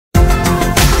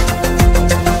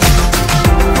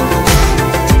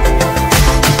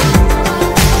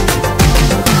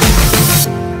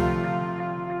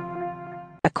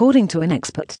According to an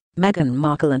expert, Meghan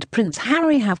Markle and Prince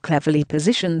Harry have cleverly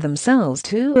positioned themselves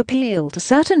to appeal to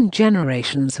certain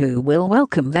generations who will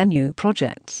welcome their new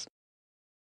projects.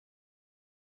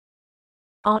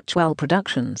 Archwell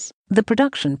Productions, the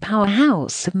production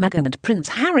powerhouse of Meghan and Prince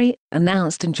Harry,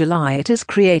 announced in July it is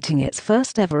creating its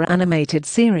first ever animated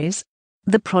series.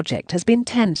 The project has been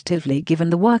tentatively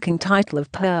given the working title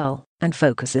of Pearl, and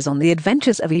focuses on the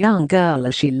adventures of a young girl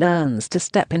as she learns to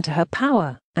step into her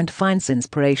power and finds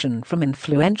inspiration from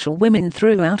influential women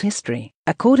throughout history,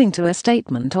 according to a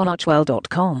statement on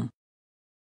Archwell.com.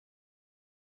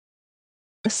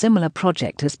 A similar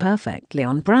project is perfectly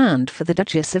on brand for the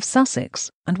Duchess of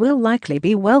Sussex, and will likely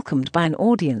be welcomed by an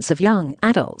audience of young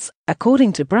adults,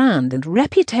 according to brand and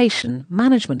reputation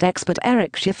management expert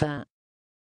Eric Schiffer.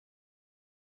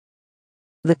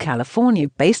 The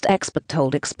California-based expert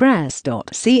told Express.co.uk,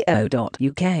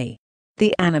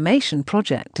 the animation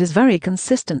project is very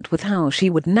consistent with how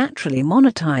she would naturally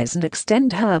monetize and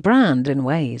extend her brand in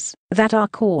ways that are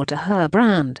core to her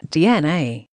brand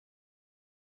DNA.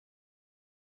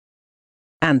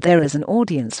 And there is an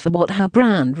audience for what her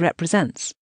brand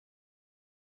represents.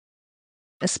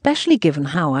 Especially given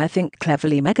how I think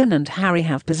cleverly Meghan and Harry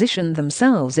have positioned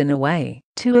themselves in a way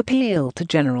to appeal to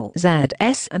General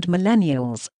Zs and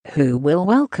millennials, who will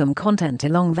welcome content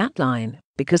along that line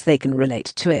because they can relate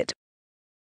to it.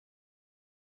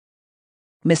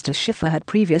 Mr. Schiffer had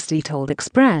previously told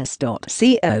Express.co.uk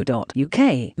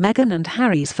Meghan and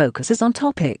Harry's focus is on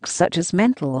topics such as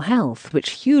mental health,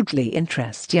 which hugely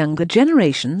interest younger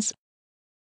generations.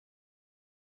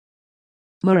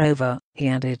 Moreover, he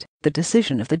added, the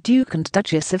decision of the Duke and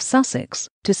Duchess of Sussex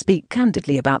to speak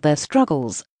candidly about their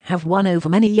struggles have won over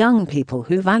many young people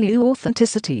who value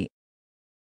authenticity.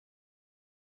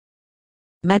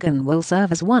 Meghan will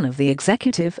serve as one of the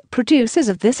executive producers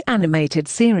of this animated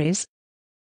series.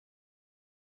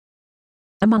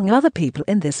 Among other people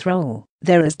in this role,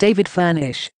 there is David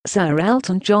Furnish, Sir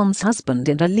Elton John's husband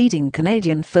and a leading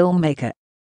Canadian filmmaker.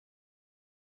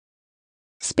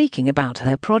 Speaking about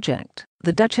her project,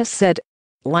 the Duchess said,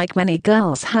 like many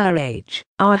girls her age,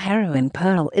 our heroine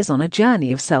Pearl is on a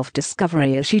journey of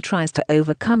self-discovery as she tries to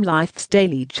overcome life's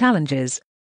daily challenges.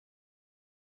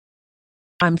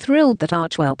 I'm thrilled that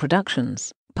Archwell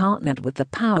Productions partnered with the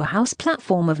powerhouse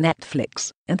platform of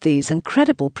Netflix, and these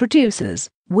incredible producers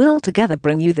will together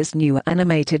bring you this new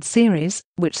animated series,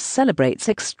 which celebrates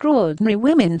extraordinary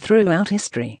women throughout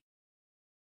history.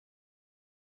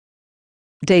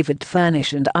 David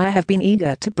Furnish and I have been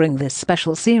eager to bring this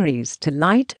special series to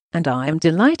light, and I am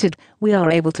delighted we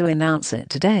are able to announce it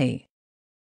today.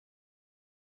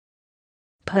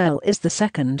 Pearl is the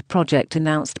second project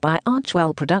announced by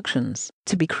Archwell Productions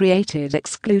to be created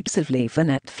exclusively for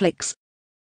Netflix.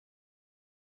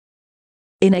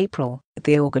 In April,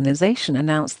 the organization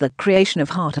announced the creation of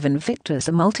Heart of Invictus,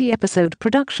 a multi-episode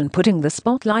production putting the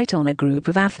spotlight on a group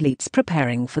of athletes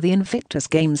preparing for the Invictus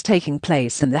Games taking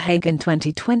place in The Hague in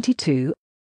 2022.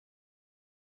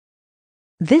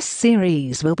 This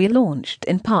series will be launched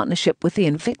in partnership with the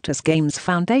Invictus Games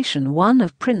Foundation, one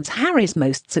of Prince Harry's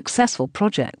most successful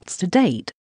projects to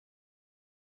date.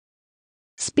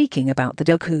 Speaking about the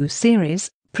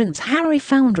docu-series, Prince Harry,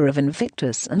 founder of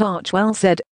Invictus and Archwell,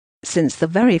 said, since the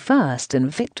very first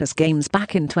Invictus Games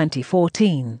back in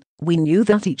 2014, we knew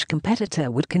that each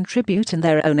competitor would contribute in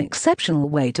their own exceptional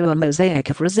way to a mosaic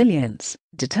of resilience,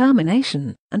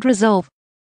 determination, and resolve.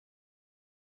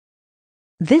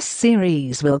 This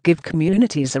series will give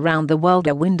communities around the world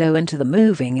a window into the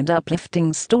moving and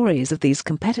uplifting stories of these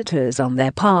competitors on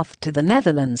their path to the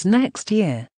Netherlands next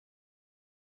year.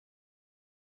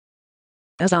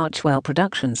 As Archwell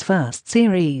Productions' first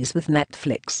series with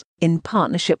Netflix, in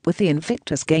partnership with the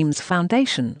Invictus Games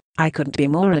Foundation, I couldn't be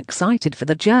more excited for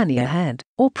the journey ahead,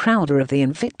 or prouder of the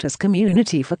Invictus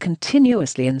community for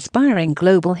continuously inspiring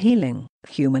global healing,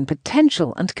 human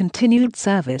potential and continued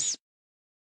service.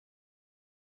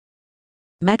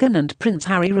 Meghan and Prince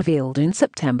Harry revealed in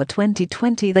September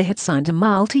 2020 they had signed a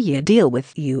multi-year deal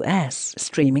with US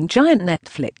streaming giant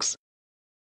Netflix.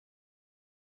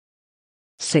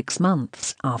 6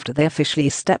 months after they officially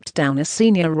stepped down as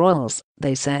senior royals,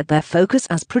 they said their focus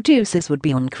as producers would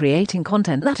be on creating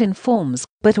content that informs,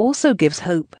 but also gives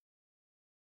hope.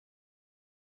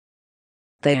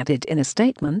 They added in a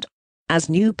statement, as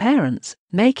new parents,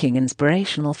 making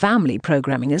inspirational family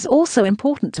programming is also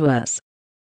important to us.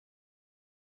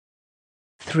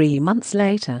 3 months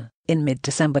later, in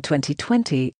mid-December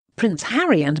 2020, Prince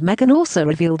Harry and Meghan also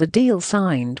revealed a deal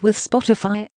signed with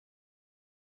Spotify.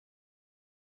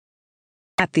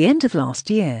 At the end of last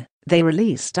year, they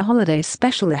released a holiday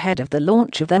special ahead of the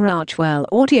launch of their Archwell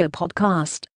audio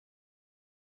podcast.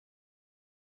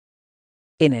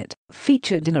 In it,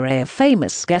 featured an array of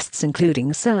famous guests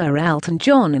including Sir Elton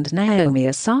John and Naomi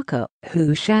Osaka,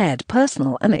 who shared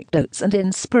personal anecdotes and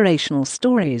inspirational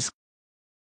stories.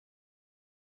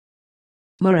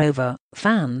 Moreover,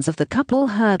 fans of the couple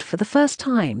heard for the first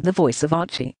time the voice of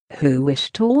Archie, who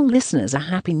wished all listeners a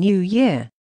Happy New Year.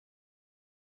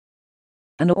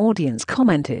 An audience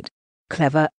commented,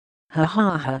 "Clever. Ha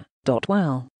ha ha.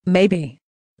 Well, maybe.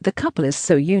 The couple is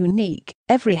so unique,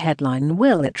 every headline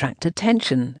will attract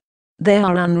attention. They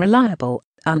are unreliable,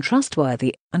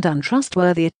 untrustworthy, and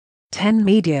untrustworthy. 10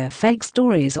 media fake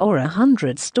stories or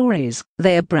 100 stories,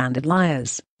 they are branded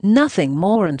liars, nothing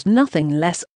more and nothing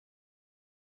less."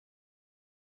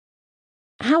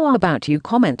 How about you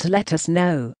comment to let us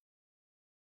know?